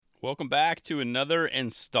Welcome back to another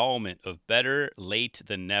installment of Better Late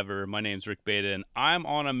Than Never. My name's Rick Beta, and I'm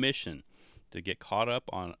on a mission to get caught up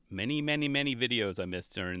on many videos I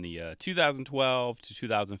missed during the 2012 to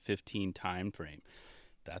 2015 time frame.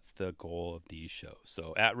 That's the goal of these shows.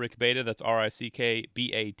 So at Rick Beta, that's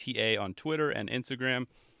RickBata on Twitter and Instagram.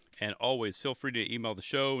 And always feel free to email the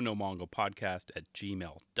show,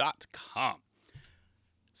 nomongopodcast@gmail.com.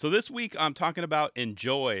 So this week I'm talking about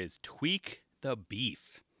Enjoy's Tweak the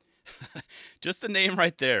Beef. Just the name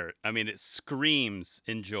right there. I mean, it screams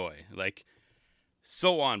Enjoy. Like,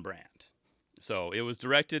 so on brand. So it was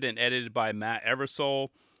directed and edited by Matt Eversole,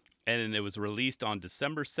 and it was released on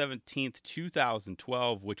December 17th,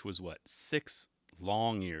 2012, which was, 6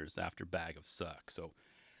 long years after Bag of Suck. So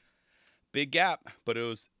big gap, but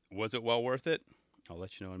was it well worth it? I'll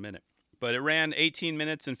let you know in a minute. But it ran 18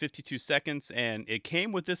 minutes and 52 seconds, and it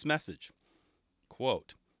came with this message.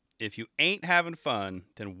 Quote, "If you ain't having fun,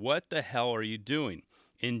 then what the hell are you doing?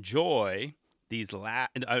 Enjoy these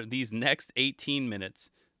next 18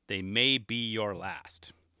 minutes. They may be your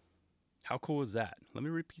last." How cool is that? Let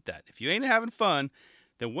me repeat that. If you ain't having fun,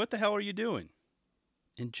 then what the hell are you doing?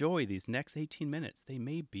 Enjoy these next 18 minutes. They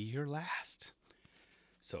may be your last.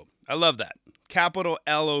 So I love that. Capital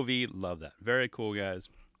LOV. Love that. Very cool, guys.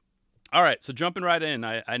 All right, so jumping right in.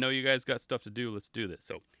 I know you guys got stuff to do. Let's do this.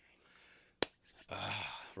 So,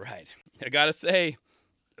 right. I got to say,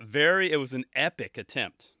 it was an epic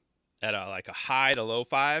attempt at a high to low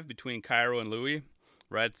five between Cairo and Louis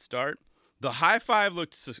right at the start. The high five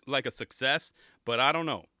looked like a success, but I don't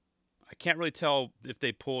know. I can't really tell if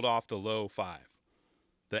they pulled off the low five.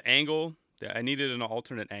 The angle, I needed an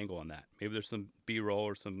alternate angle on that. Maybe there's some B-roll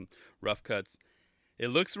or some rough cuts. It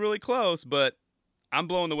looks really close, but I'm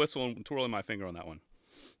blowing the whistle and twirling my finger on that one.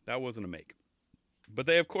 That wasn't a make. But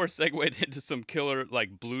they, of course, segued into some killer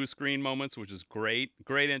blue screen moments, which is great.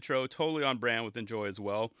 Great intro, totally on brand with Enjoy as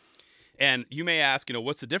well. And you may ask,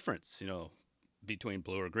 what's the difference, between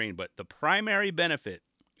blue or green? But the primary benefit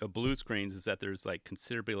of blue screens is that there's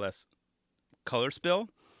considerably less color spill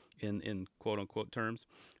in quote unquote terms.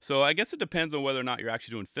 So I guess it depends on whether or not you're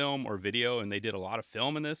actually doing film or video. And they did a lot of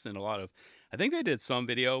film in this and I think they did some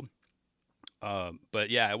video. But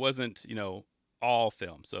yeah, it wasn't, all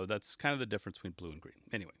film. So that's kind of the difference between blue and green.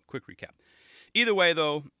 Anyway, quick recap. Either way,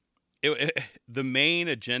 though, the main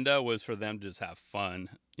agenda was for them to just have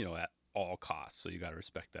fun, at all costs. So you got to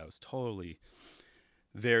respect that. It was totally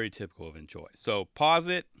very typical of Enjoy. So pause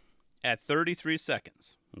it at 33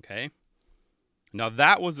 seconds. Okay. Now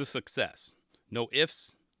that was a success. No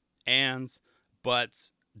ifs, ands,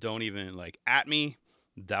 buts. Don't even at me.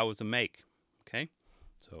 That was a make. Okay.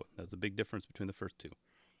 So that's a big difference between the first two.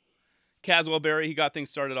 Caswell Berry, he got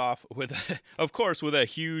things started off with, of course, with a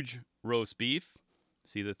huge roast beef.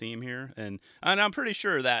 See the theme here? And I'm pretty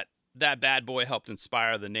sure that bad boy helped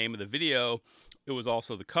inspire the name of the video. It was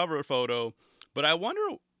also the cover photo. But I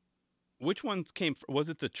wonder which ones came first. Was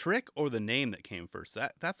it the trick or the name that came first?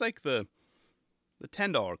 That's like the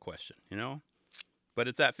 $10 question, But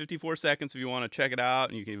it's at 54 seconds if you want to check it out,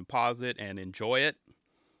 and you can even pause it and enjoy it.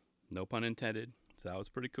 No pun intended. So that was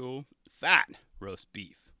pretty cool. Fat roast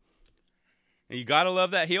beef. And you gotta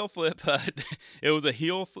love that heel flip. It was a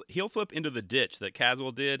heel flip into the ditch that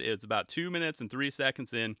Caswell did. It's about 2 minutes and 3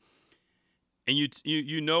 seconds in, and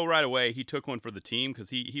you know right away he took one for the team because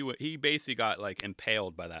he basically got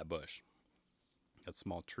impaled by that bush, that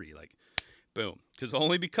small tree, boom.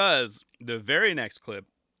 Because the very next clip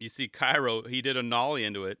you see Cairo, he did a nollie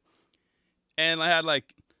into it, and I had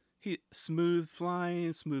he smooth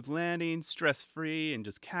flying, smooth landing, stress free, and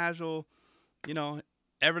just casual,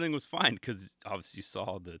 everything was fine because obviously you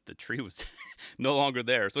saw that the tree was no longer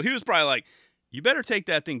there. So he was probably you better take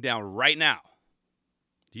that thing down right now.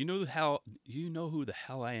 Do you know who the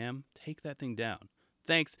hell I am? Take that thing down.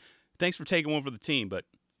 Thanks for taking one for the team, but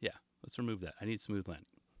yeah, let's remove that. I need smooth landing.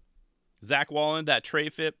 Zach Wallen, that tray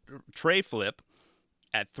flip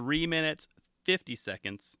at 3 minutes, 50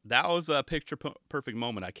 seconds. That was a picture perfect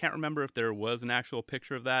moment. I can't remember if there was an actual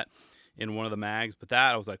picture of that in one of the mags, but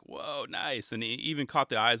that I was like, whoa, nice. And he even caught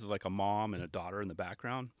the eyes of a mom and a daughter in the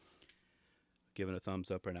background. Giving a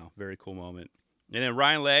thumbs up right now. Very cool moment. And then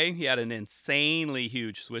Ryan Lay, he had an insanely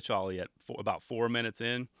huge switch ollie at about 4 minutes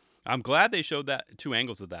in. I'm glad they showed that two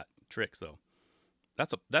angles of that trick. So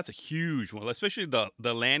that's a huge one, especially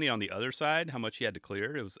the landing on the other side, how much he had to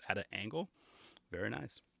clear. It was at an angle. Very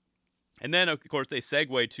nice. And then, of course, they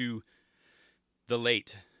segue to the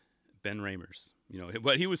late Ben Ramers.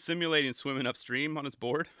 But he was simulating swimming upstream on his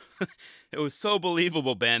board. It was so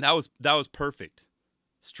believable, Ben. That was perfect.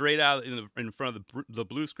 Straight out in front of the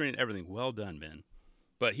blue screen and everything. Well done, Ben.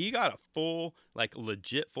 But he got a full, like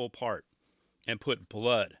legit full part and put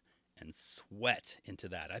blood and sweat into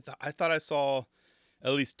that. I thought I saw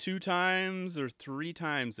at least 2 times or 3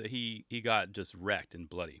 times that he got just wrecked and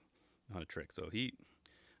bloody on a trick. So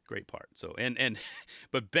great part. So and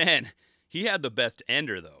but Ben, he had the best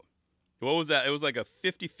ender though. What was that? It was like a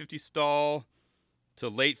 50-50 stall to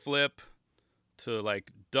late flip to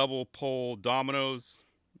like double pole dominoes.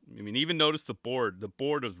 I mean, even notice the board. The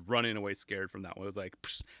board was running away scared from that one. It was like,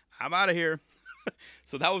 I'm out of here.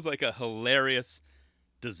 So that was like a hilarious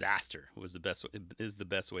disaster. Is the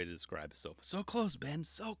best way to describe it. So close, Ben.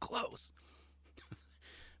 So close.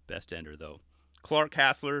 Best ender though. Clark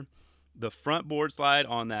Hassler, the front board slide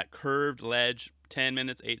on that curved ledge, 10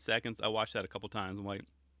 minutes 8 seconds. I watched that a couple times. I'm like,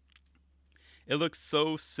 it looks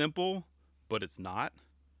so simple, but it's not.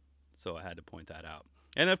 So I had to point that out.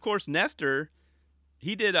 And of course, Nestor,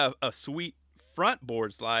 he did a sweet front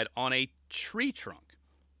board slide on a tree trunk.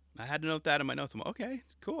 I had to note that in my notes. I'm like, okay,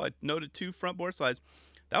 cool. I noted 2 front board slides.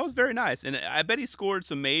 That was very nice. And I bet he scored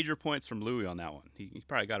some major points from Louis on that one. He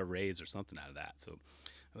probably got a raise or something out of that. So,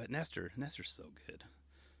 but Nestor's so good.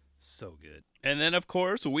 So good. And then, of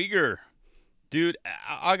course, Uyghur. Dude,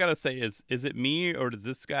 I got to say, is it me or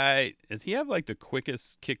does he have like the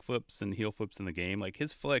quickest kick flips and heel flips in the game? Like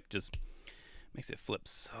his flick just makes it flip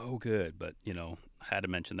so good. But, I had to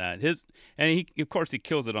mention that. He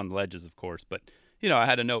kills it on the ledges, of course. But, I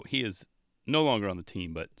had to note he is no longer on the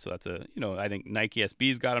team. But so that's I think Nike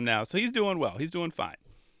SB's got him now. So he's doing well. He's doing fine.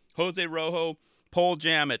 Jose Rojo, pole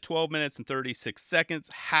jam at 12 minutes and 36 seconds.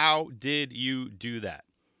 How did you do that?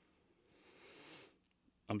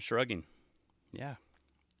 I'm shrugging. Yeah.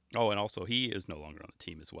 Oh, and also he is no longer on the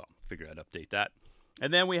team as well. Figure I'd update that.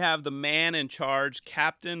 And then we have the man in charge,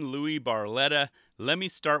 Captain Louis Barletta. Let me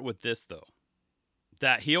start with this, though.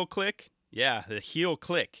 That heel click, the heel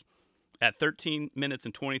click at 13 minutes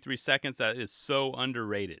and 23 seconds, that is so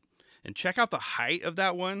underrated. And check out the height of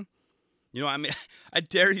that one. I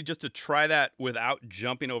dare you just to try that without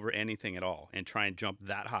jumping over anything at all and try and jump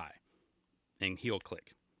that high and heel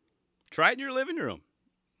click. Try it in your living room.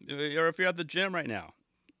 Or if you're at the gym right now.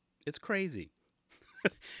 It's crazy.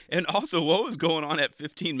 And also, what was going on at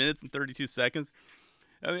 15 minutes and 32 seconds?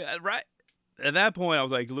 I mean, right at that point, I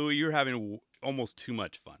was like, Louis, you're having almost too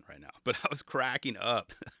much fun right now. But I was cracking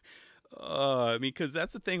up. Because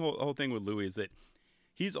that's the whole thing with Louis is that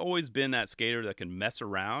he's always been that skater that can mess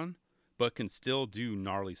around, but can still do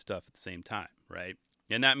gnarly stuff at the same time, right?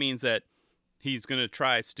 And that means that he's going to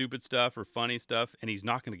try stupid stuff or funny stuff, and he's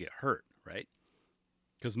not going to get hurt, right?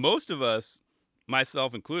 Because most of us,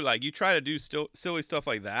 myself included, like you try to do silly stuff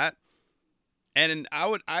like that, and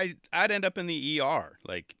I'd end up in the ER.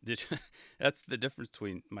 Like that's the difference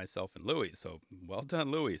between myself and Louis. So well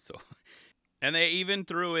done, Louis. So, and they even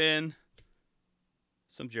threw in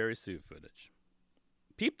some Jerry Sue footage.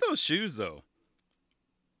 Peep those shoes though,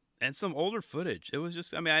 and some older footage. It was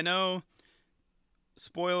just, I know.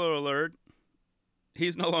 Spoiler alert,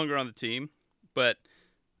 he's no longer on the team, but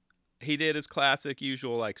he did his classic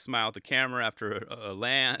usual like smile at the camera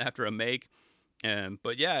after a make.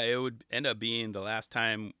 But yeah, it would end up being the last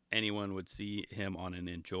time anyone would see him on an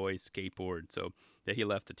Enjoy skateboard. So that he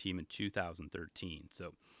left the team in 2013.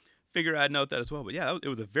 So figure I'd note that as well. But yeah, it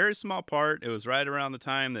was a very small part. It was right around the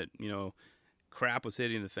time that, crap was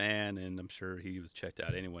hitting the fan, and I'm sure he was checked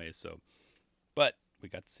out anyway. So, but we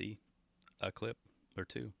got to see a clip or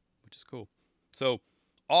two, which is cool. So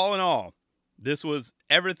all in all, this was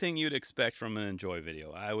everything you'd expect from an Enjoy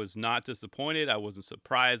video. I was not disappointed. I wasn't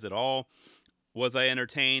surprised at all. Was I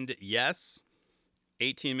entertained? Yes.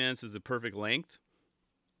 18 minutes is the perfect length.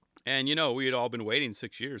 And, we had all been waiting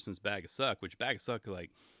 6 years since Bag of Suck, which Bag of Suck,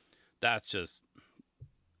 like, that's just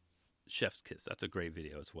chef's kiss. That's a great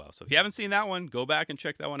video as well. So if you haven't seen that one, go back and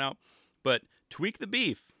check that one out. But Tweak the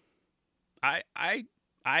Beef, I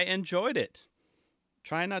enjoyed it.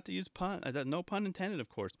 Try not to use pun. No pun intended, of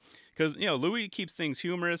course. Because, Louis keeps things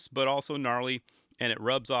humorous, but also gnarly, and it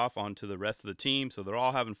rubs off onto the rest of the team. So they're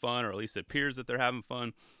all having fun, or at least it appears that they're having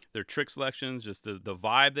fun. Their trick selections, just the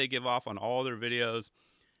vibe they give off on all their videos.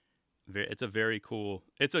 It's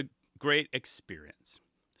a great experience.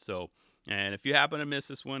 So, and if you happen to miss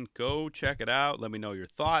this one, go check it out. Let me know your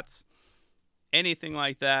thoughts. Anything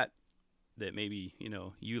like that maybe,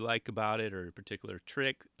 you like about it, or a particular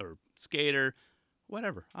trick or skater,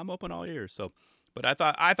 whatever. I'm open all ears. So, but I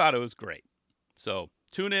thought it was great. So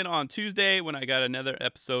tune in on Tuesday when I got another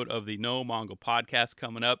episode of the No Mongo podcast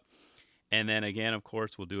coming up. And then again, of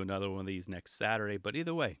course, we'll do another one of these next Saturday. But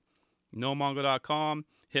either way, nomongo.com.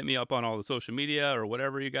 Hit me up on all the social media or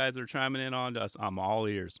whatever you guys are chiming in on. I'm all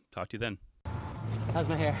ears. Talk to you then. How's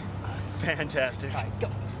my hair? Fantastic. All right, go.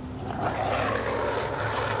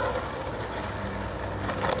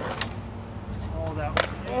 Oh, that.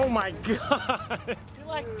 Oh my God. You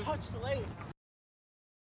like touched the lake.